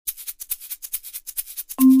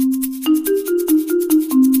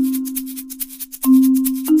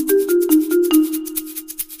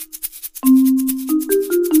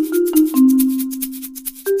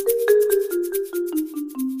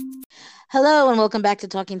Hello and welcome back to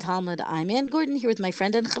Talking Talmud. I'm Ann Gordon here with my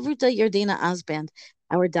friend and chavruta Yardena Osband.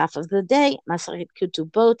 Our daf of the day, Masachet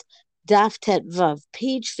Ketubot, daf Tet Vav,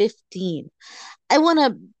 page 15. I want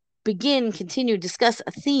to continue, discuss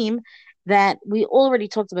a theme that we already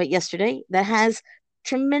talked about yesterday that has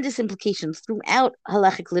tremendous implications throughout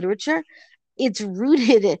halachic literature. It's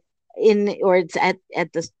rooted in, or it's at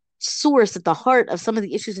the source, at the heart of some of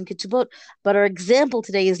the issues in Ketubot. But our example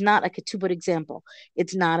today is not a Ketubot example.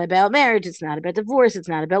 It's not about marriage. It's not about divorce. It's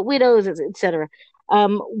not about widows, etc.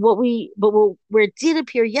 Where it did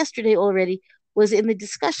appear yesterday already was in the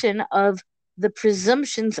discussion of the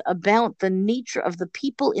presumptions about the nature of the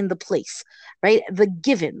people in the place, right? The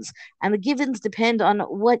givens. And the givens depend on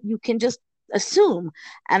what you can just assume.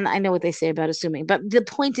 And I know what they say about assuming, but the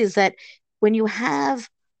point is that when you have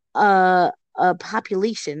a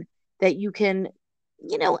population that you can,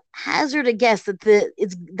 hazard a guess that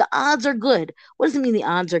the odds are good. What does it mean the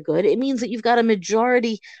odds are good? It means that you've got a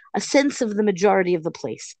majority, a sense of the majority of the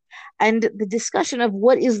place. And the discussion of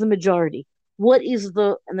what is the majority, and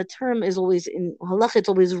the term is always in halacha, it's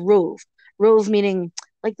always rov. Rov meaning,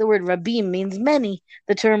 like the word rabim means many,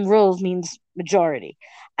 the term rov means majority.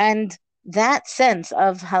 And that sense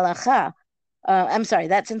of halacha,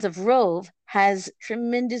 that sense of rov has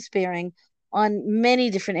tremendous bearing on many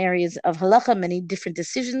different areas of halacha, many different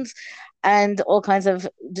decisions, and all kinds of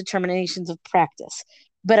determinations of practice.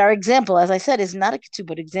 But our example, as I said, is not a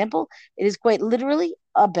ketubot example. It is quite literally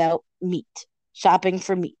about meat, shopping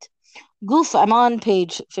for meat. Guf, I'm on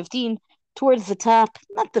page 15, towards the top,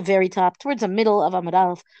 not the very top, towards the middle of Amud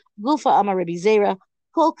Aleph. Gufa Amar Rabbi Zera,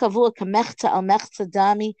 kol kavua kamechta al mechta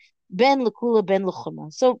dami, ben lekula ben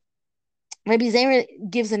lechuma. So Rabbi Zera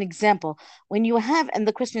gives an example. When you have, and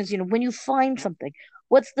the question is, when you find something,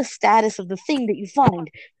 what's the status of the thing that you find?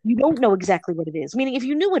 You don't know exactly what it is. Meaning, if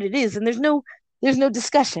you knew what it is, and there's no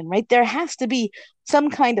discussion, right? There has to be some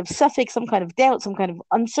kind of suffix, some kind of doubt, some kind of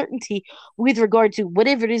uncertainty with regard to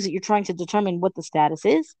whatever it is that you're trying to determine what the status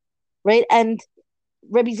is, right? And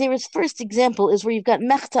Rabbi Zera's first example is where you've got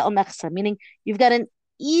mechta al mechta, meaning you've got an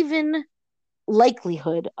even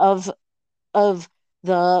likelihood of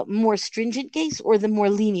the more stringent case or the more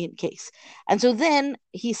lenient case. And so then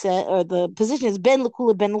he said, or the position is ben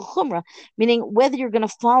lekula ben l'chumra, meaning whether you're going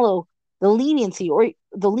to follow the leniency or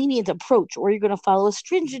the lenient approach, or you're going to follow a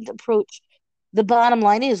stringent approach. The bottom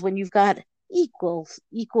line is when you've got equal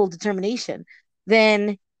determination,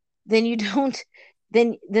 then you don't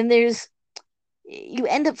then there's you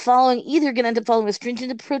end up following either going to end up following a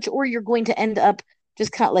stringent approach, or you're going to end up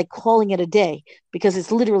just kind of like calling it a day because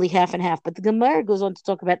it's literally half and half. But the Gemara goes on to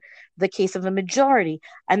talk about the case of a majority,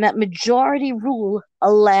 and that majority rule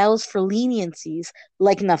allows for leniencies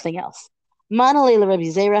like nothing else. Manalei Rabbi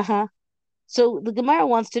Zera. So the Gemara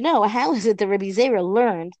wants to know, how is it that Rabbi Zera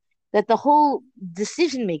learned that the whole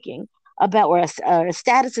decision making about, or a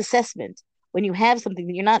status assessment, when you have something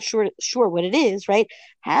that you're not sure what it is, right?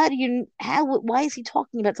 Why is he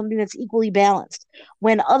talking about something that's equally balanced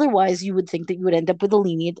when otherwise you would think that you would end up with a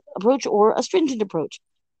lenient approach or a stringent approach?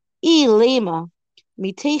 Ilema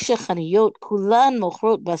mitesha chaniyot kulan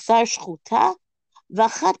mochrot basar shchuta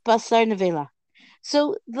vachat basar nevela.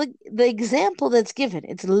 So the example that's given,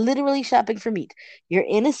 it's literally shopping for meat. You're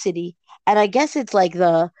in a city, and I guess it's like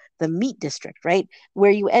the meat district, right?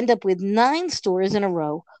 Where you end up with 9 stores in a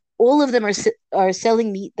row. All of them are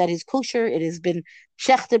selling meat that is kosher. It has been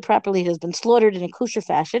shechted properly. It has been slaughtered in a kosher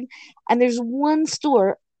fashion. And there's one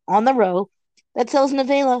store on the row that sells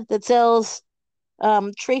nevela, that sells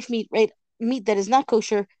treif meat, right? Meat that is not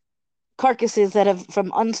kosher, carcasses that have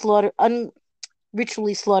from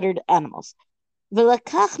unritually slaughtered animals.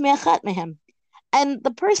 V'lakach me'achat mehem. And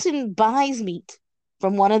the person buys meat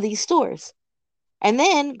from one of these stores and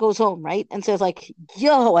then goes home, right? And says like,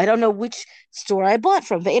 yo, I don't know which store I bought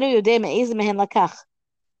from. Ve'eno yodeh me'ezeh mehen lakach.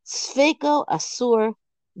 Sfeiko asur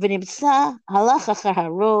v'nimtza halach achar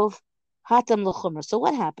harov hatam l'chumra. So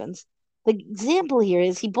what happens? The example here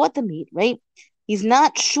is he bought the meat, right? He's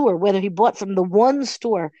not sure whether he bought from the one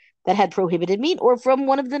store that had prohibited meat or from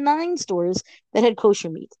one of the 9 stores that had kosher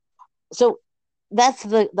meat. So that's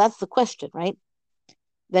the question, right?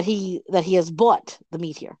 That he has bought the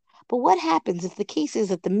meat here. But what happens if the case is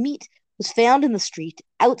that the meat was found in the street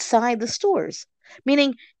outside the stores?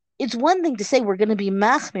 Meaning, it's one thing to say we're going to be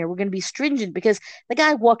machmir, we're going to be stringent because the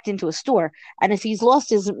guy walked into a store, and if he's lost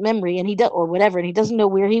his memory and or whatever, and he doesn't know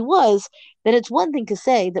where he was, then it's one thing to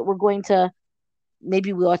say that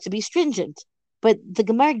maybe we ought to be stringent. But the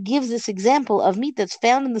Gemara gives this example of meat that's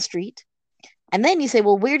found in the street, and then you say,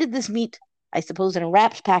 well, where did this meat? I suppose in a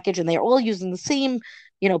wrapped package, and they're all using the same,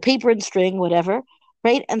 paper and string, whatever,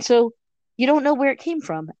 right? And so you don't know where it came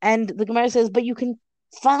from. And the Gemara says, but you can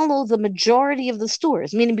follow the majority of the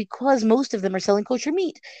stores, meaning because most of them are selling kosher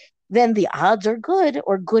meat, then the odds are good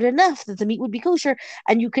or good enough that the meat would be kosher,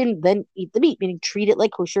 and you can then eat the meat, meaning treat it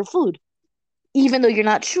like kosher food. Even though you're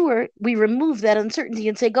not sure, we remove that uncertainty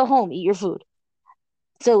and say, go home, eat your food.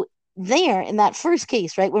 So there, in that first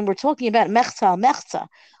case, right, when we're talking about mechza,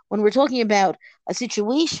 when we're talking about a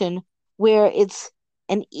situation where it's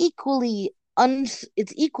equally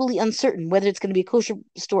uncertain whether it's going to be a kosher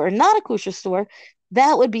store or not a kosher store,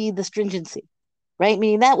 that would be the stringency, right?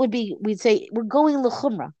 Meaning that would be, we'd say we're going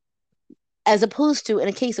lechumra, as opposed to in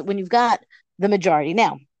a case that when you've got the majority.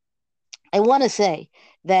 Now, I want to say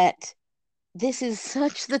that this is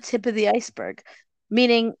such the tip of the iceberg,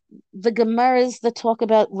 meaning the Gemaras that talk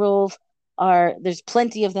about Rove there's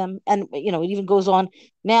plenty of them. And, it even goes on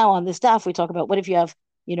now on this daf. We talk about what if you have,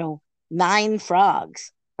 9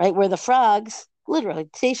 frogs, right? Where the frogs, literally,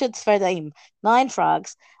 Tesha Tzfardaim, 9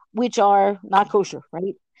 frogs, which are not kosher,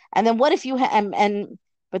 right? And then what if you have,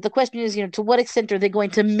 but the question is, to what extent are they going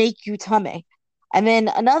to make you tame? And then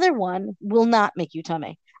another one will not make you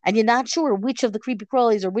tame. And you're not sure which of the creepy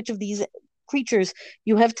crawlies or which of these creatures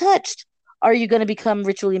you have touched, are you going to become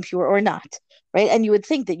ritually impure or not? Right. And you would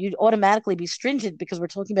think that you'd automatically be stringent because we're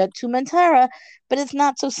talking about tumantara, but it's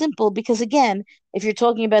not so simple because, again, if you're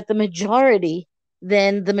talking about the majority,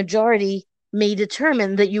 then the majority may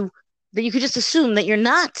determine that you could just assume that you're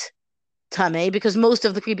not tame because most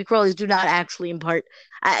of the creepy crawlies do not actually impart.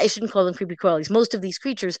 I shouldn't call them creepy crawlies. Most of these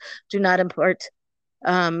creatures do not impart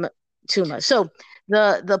tuma. So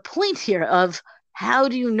the point here of how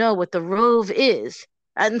do you know what the rove is?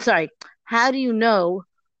 I'm sorry, how do you know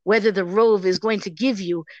whether the rove is going to give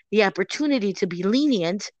you the opportunity to be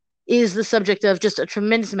lenient is the subject of just a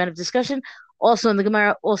tremendous amount of discussion. Also in the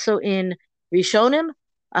Gemara, also in Rishonim,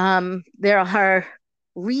 there are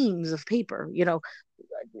reams of paper,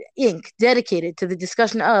 ink dedicated to the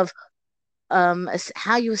discussion of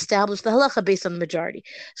how you establish the halacha based on the majority.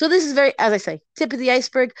 So this is very, as I say, tip of the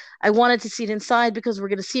iceberg. I wanted to see it inside because we're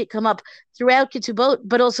going to see it come up throughout Ketubot,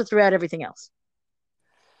 but also throughout everything else.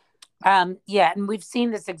 Yeah, and we've seen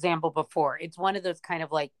this example before. It's one of those kind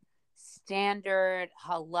of like standard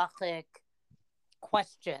halachic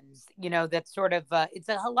questions, that's sort of, it's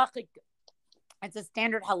a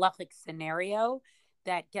standard halachic scenario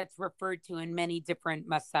that gets referred to in many different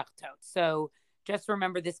masachtot. So just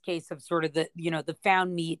remember this case of sort of the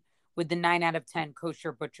found meat with the 9 out of 10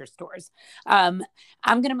 kosher butcher stores. I'm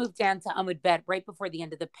going to move down to Amud Bet right before the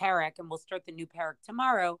end of the parak, and we'll start the new parak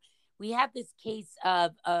tomorrow. We have this case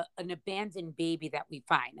of an abandoned baby that we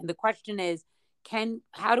find. And the question is,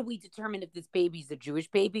 how do we determine if this baby is a Jewish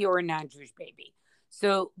baby or a non-Jewish baby?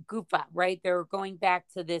 So Gufa, right? They're going back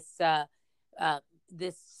to this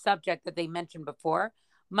this subject that they mentioned before.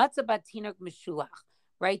 Matzah batinok meshulach,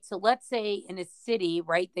 right? So let's say in a city,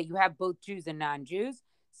 right, that you have both Jews and non-Jews,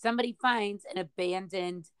 somebody finds an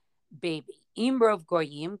abandoned baby. Imrov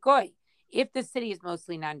goyim goy. If the city is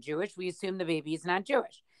mostly non-Jewish, we assume the baby is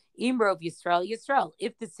non-Jewish. Imrov Yisrael Yisrael.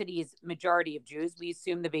 If the city is majority of Jews, we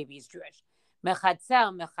assume the baby is Jewish.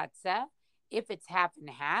 Mechatza mechatza. If it's half and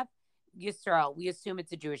half, Yisrael, we assume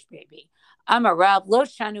it's a Jewish baby. Amar Rav lo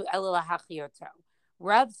shanu ela lahachioto.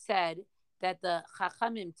 Rav said that the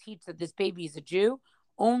Chachamim teach that this baby is a Jew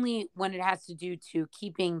only when it has to do to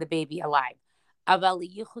keeping the baby alive. Aval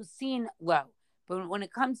yichusin lo. But when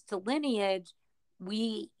it comes to lineage,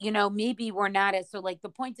 we, maybe we're not as, so like the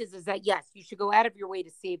point is that yes, you should go out of your way to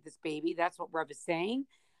save this baby. That's what Rav is saying.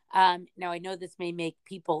 Now I know this may make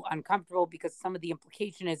people uncomfortable because some of the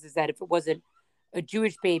implication is that if it wasn't a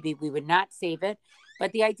Jewish baby, we would not save it.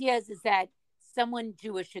 But the idea is that someone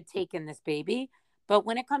Jewish should take in this baby. But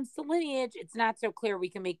when it comes to lineage, it's not so clear. We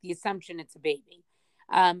can make the assumption it's a baby.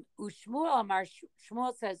 Shmuel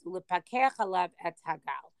says,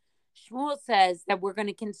 Shmuel says that we're going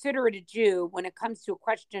to consider it a Jew when it comes to a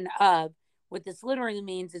question of what this literally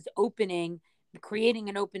means is creating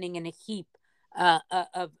an opening in a heap on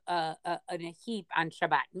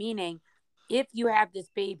Shabbat. Meaning, if you have this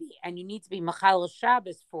baby and you need to be Machal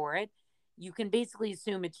Shabbos for it, you can basically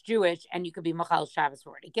assume it's Jewish and you can be Machal Shabbos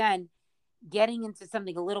for it. Again, getting into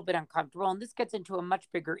something a little bit uncomfortable, and this gets into a much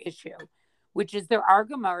bigger issue, which is there are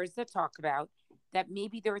Gemaras that talk about that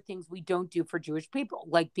maybe there are things we don't do for Jewish people,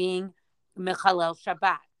 like being Mechalel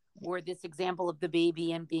Shabbat, or this example of the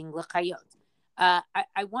baby and being L'chayot.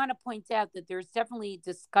 I want to point out that there's definitely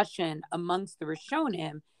discussion amongst the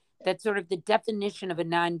Rishonim that sort of the definition of a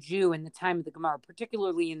non-Jew in the time of the Gemara,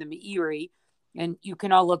 particularly in the Meiri, and you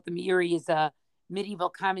can all look, the Meiri is a medieval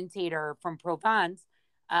commentator from Provence,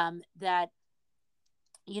 that,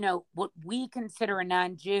 what we consider a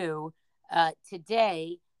non-Jew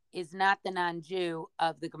today is not the non-Jew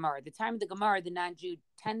of the Gemara. At the time of the Gemara, the non-Jew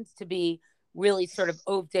tends to be really sort of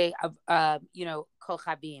ovdei of,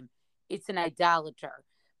 kochabim. It's an idolater.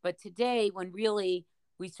 But today, when really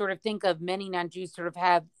we sort of think of many non-Jews sort of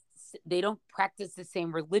have, they don't practice the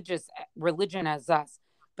same religion as us,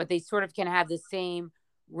 but they sort of can have the same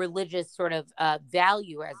religious sort of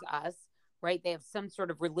value as us, right? They have some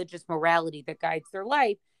sort of religious morality that guides their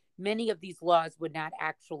life. Many of these laws would not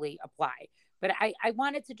actually apply. But I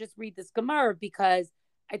wanted to just read this Gemara because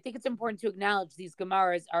I think it's important to acknowledge these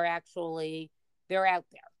Gemaras are actually, they're out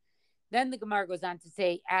there. Then the Gemara goes on to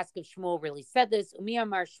say, ask if Shmuel really said this. Umi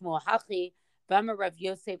Amar Shmuel Hachi, V'Amar Rav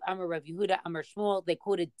Yosef, Amar Rav Yehuda, Amar Shmuel. They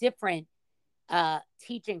quote a different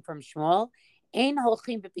teaching from Shmuel. Ein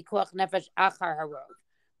holchim b'pikuach nefesh achar harov.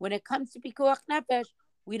 When it comes to pikuach nefesh,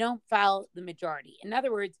 we don't follow the majority. In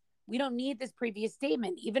other words, we don't need this previous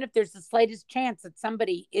statement. Even if there's the slightest chance that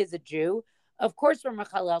somebody is a Jew, of course we're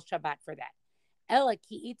Mechalel Shabbat for that. Ela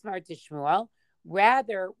ki itmar to Shmuel.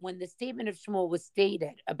 Rather, when the statement of Shmuel was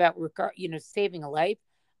stated about saving a life,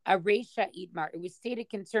 a Reisha Idmar, it was stated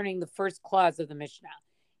concerning the first clause of the Mishnah.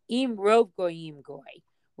 Im rov goyim goy,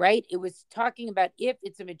 right? It was talking about if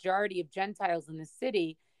it's a majority of Gentiles in the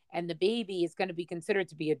city and the baby is going to be considered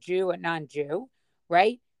to be a Jew, a non-Jew,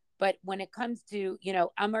 right? But when it comes to,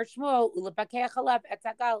 Amar Shmuel, ulepakeach halav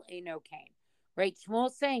etzagal eino kain, right?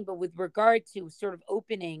 Shmuel's saying, but with regard to sort of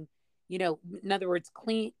opening, in other words,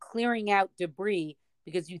 clearing out debris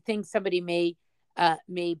because you think somebody may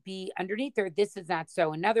be underneath there, this is not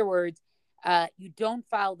so. In other words, you don't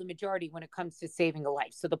follow the majority when it comes to saving a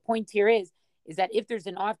life. So the point here is that if there's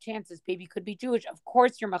an off chance this baby could be Jewish, of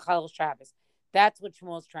course you're Machal Shabbos. That's what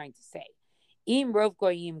Shmuel's trying to say. Im rov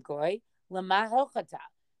goyim goy lama helchata.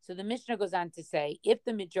 So the Mishnah goes on to say, if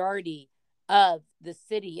the majority of the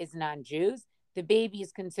city is non-Jews, the baby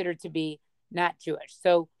is considered to be not Jewish.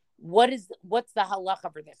 So what's the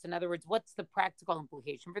halacha for this? In other words, what's the practical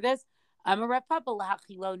implication for this? Rav Papa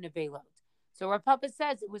lahachilo nevelot. So Rav Papa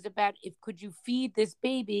says it was about could you feed this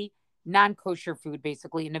baby non-kosher food,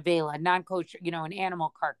 basically, a nevela, non-kosher, an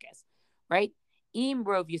animal carcass, right? Im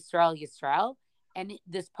rov Yisrael. And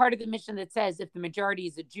this part of the mission that says if the majority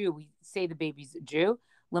is a Jew, we say the baby's a Jew.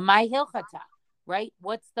 Lamai hilchata, right?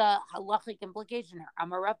 What's the halachic implication here?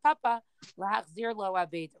 Amar Rav Papa lahachzir lo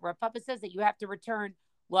aved. Rav Papa says that you have to return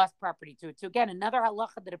lost property to it. So again, another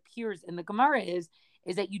halacha that appears in the Gemara is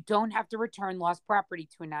that you don't have to return lost property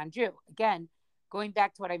to a non-Jew. Again, going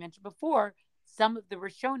back to what I mentioned before, some of the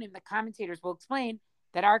Rishonim, the commentators will explain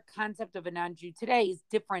that our concept of a non-Jew today is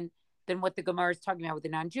different than what the Gemara is talking about with a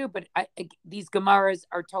non-Jew, but these Gemaras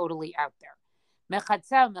are totally out there.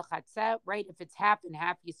 Mechatza, right? If it's half and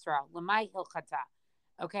half Yisrael. Lamai hilchata.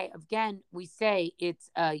 Okay, again, we say it's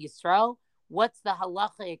Yisrael. What's the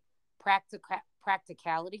halachic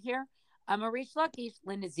practicality here? Amarish Lakish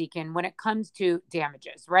Linazikin when it comes to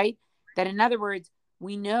damages, right? That in other words,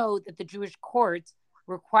 we know that the Jewish courts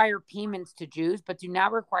require payments to Jews, but do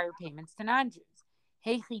not require payments to non-Jews.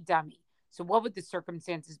 Heichi dami. So what would the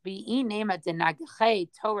circumstances be?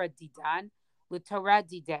 Torah didan Torah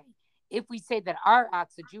didei. If we say that our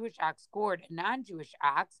ox, a Jewish ox, gored a non-Jewish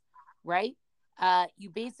ox, right? You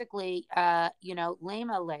basically,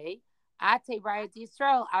 lema le ate rayat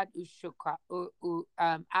Yisrael ad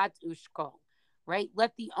ushkol, right?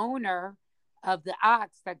 Let the owner of the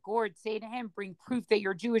ox that gored say to him, bring proof that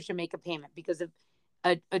you're Jewish and make a payment. Because if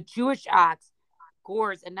a Jewish ox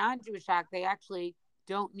gores a non-Jewish ox, they actually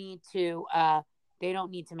don't need to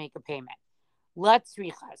make a payment. Let's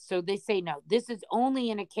richa. So they say no. This is only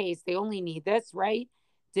in a case they only need this, right?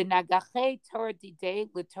 Denagache Torah didei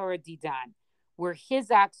l'Torah didan, where his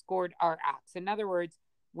ox gored our ox. In other words,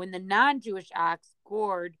 when the non-Jewish ox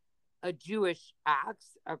gored a Jewish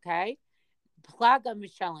ox, okay, plaga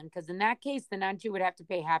mishalim, because in that case the non-Jew would have to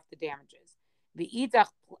pay half the damages. The idach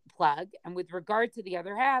plug, and with regard to the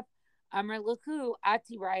other half, amr laku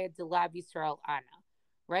ati raya delav Yisrael ana.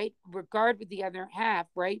 Right, regard with the other half,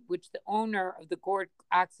 right, which the owner of the gored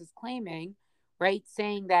ox is claiming, right,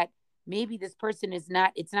 saying that maybe this person it's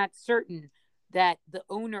not certain that the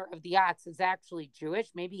owner of the ox is actually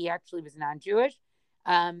Jewish. Maybe he actually was non-Jewish.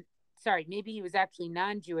 Maybe he was actually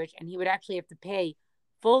non-Jewish and he would actually have to pay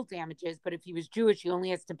full damages. But if he was Jewish, he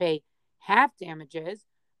only has to pay half damages,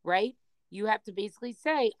 right? You have to basically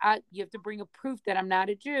say, you have to bring a proof that I'm not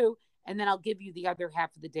a Jew, and then I'll give you the other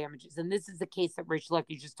half of the damages. And this is the case that Rish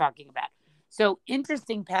Lakish is just talking about. So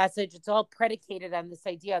interesting passage. It's all predicated on this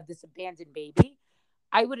idea of this abandoned baby.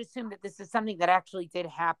 I would assume that this is something that actually did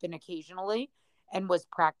happen occasionally and was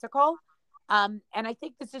practical. And I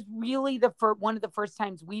think this is really one of the first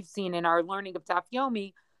times we've seen in our learning of Daf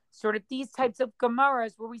Yomi sort of these types of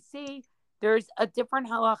Gemaras where we see there's a different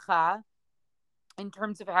halacha in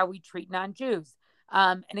terms of how we treat non-Jews.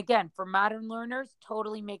 And again, for modern learners,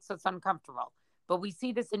 totally makes us uncomfortable. But we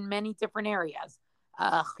see this in many different areas.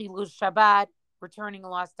 Chilul Shabbat, returning a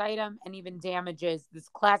lost item, and even damages. This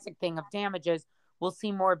classic thing of damages. We'll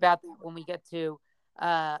see more about that when we get to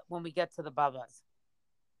the Babas.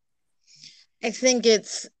 I think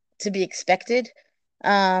it's to be expected.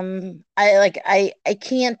 I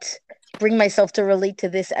can't bring myself to relate to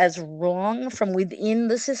this as wrong from within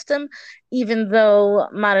the system, even though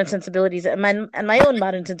modern sensibilities and my own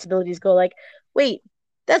modern sensibilities go like, wait,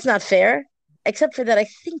 that's not fair. Except for that, I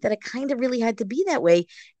think that it kind of really had to be that way,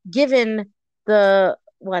 given the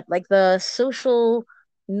social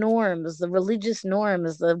norms, the religious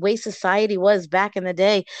norms, the way society was back in the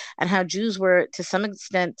day, and how Jews were to some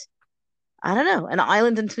extent, I don't know, an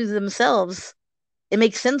island unto themselves. It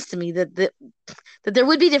makes sense to me that there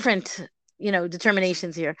would be different,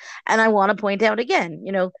 determinations here. And I want to point out again,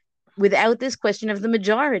 without this question of the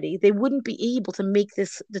majority, they wouldn't be able to make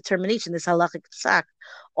this determination, this halachic psak,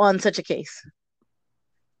 on such a case.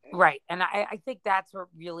 Right. And I think that's what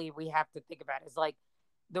really we have to think about is like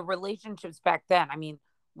the relationships back then. I mean,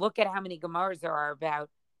 look at how many Gemaras there are about,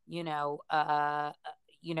 that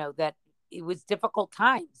it was difficult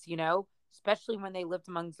times, especially when they lived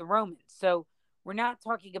amongst the Romans. So we're not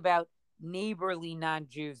talking about neighborly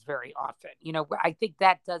non-Jews very often. I think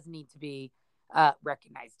that does need to be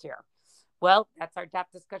recognized here. Well, that's our daf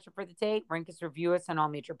discussion for the day. Rank us, review us on all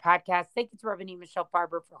major podcasts. Thank you to Rabbanit Michelle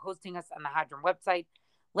Farber for hosting us on the Hadran website.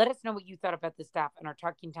 Let us know what you thought about this daf on our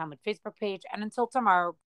Talking Talmud Facebook page. And until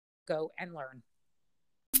tomorrow, go and learn.